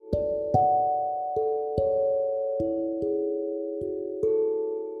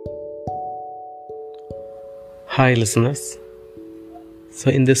Hi, listeners. So,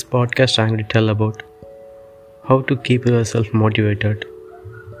 in this podcast, I'm going to tell about how to keep yourself motivated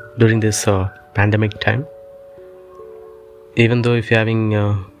during this pandemic time. Even though if you're having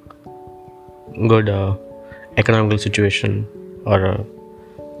a good economical situation or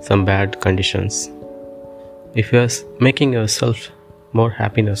some bad conditions, if you're making yourself more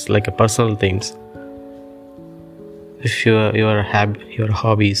happiness, like a personal things, if your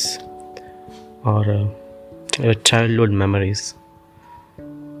hobbies or your childhood memories,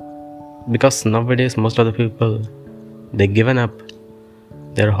 because nowadays most of the people they given up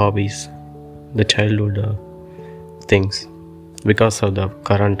their hobbies, the childhood things, because of the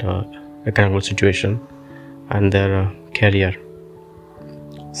current economic situation and their career.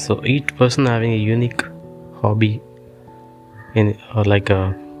 So each person having a unique hobby in like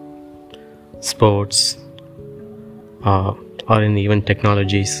sports or in even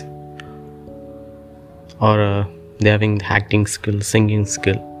technologies, or they having acting skill, singing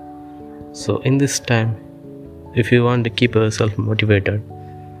skill. So in this time, if you want to keep yourself motivated,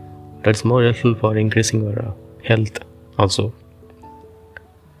 that's more helpful for increasing your health also.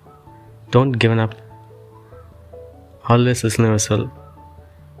 Don't give up. Always listen to yourself.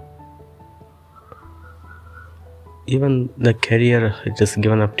 Even the career is just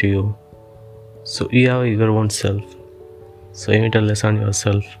given up to you. So you have your own self. So you need to listen to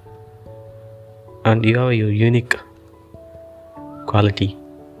yourself. And you have your unique quality.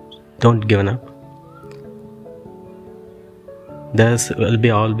 Don't give up. There will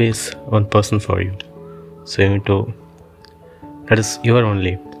be always one person for you. So you need to, that is your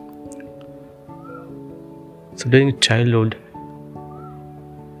only. So during childhood,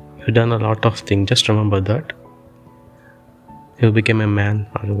 you've done a lot of things. Just remember that. You became a man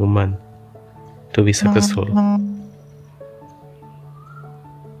or a woman to be successful.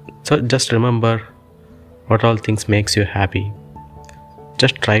 So just remember what all things makes you happy.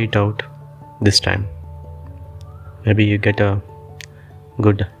 Just try it out this time. Maybe you get a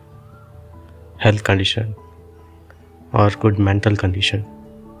good health condition or good mental condition.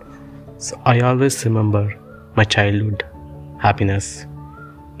 So I always remember my childhood happiness,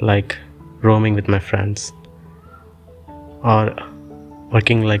 like roaming with my friends or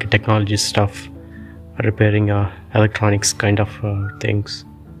working like technology stuff, repairing electronics kind of things.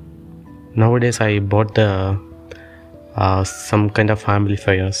 Nowadays I bought the some kind of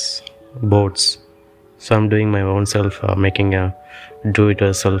amplifiers, boards. So I'm doing my own self, making a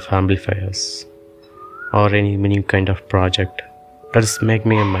do-it-yourself amplifiers or any mini kind of project. That's make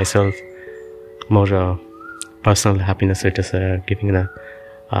me and myself more personal happiness. It is giving a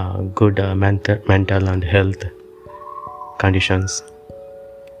good mental and health conditions.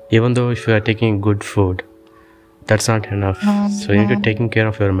 Even though if you are taking good food, that's not enough. So you need to taking care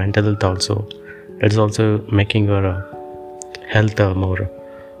of your mental health also. That's also making your health more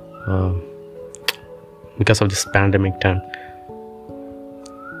because of this pandemic time.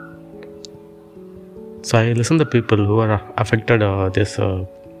 So I listen to people who are affected this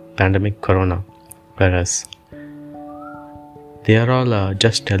pandemic corona virus. They are all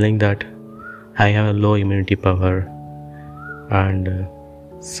just telling that I have a low immunity power, and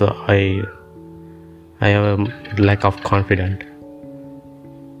so I have a lack of confidence.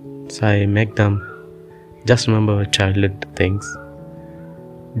 So I make them just remember childhood things.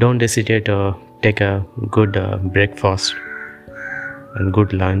 Don't hesitate to take a good breakfast and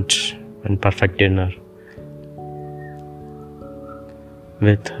good lunch and perfect dinner.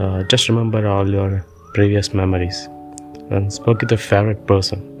 With just remember all your previous memories and spoke with your favorite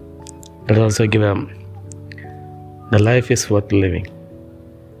person. That also give the life is worth living.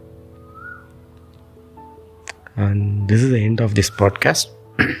 And this is the end of this podcast.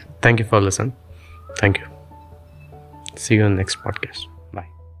 Thank you for listening. Thank you. See you on the next podcast.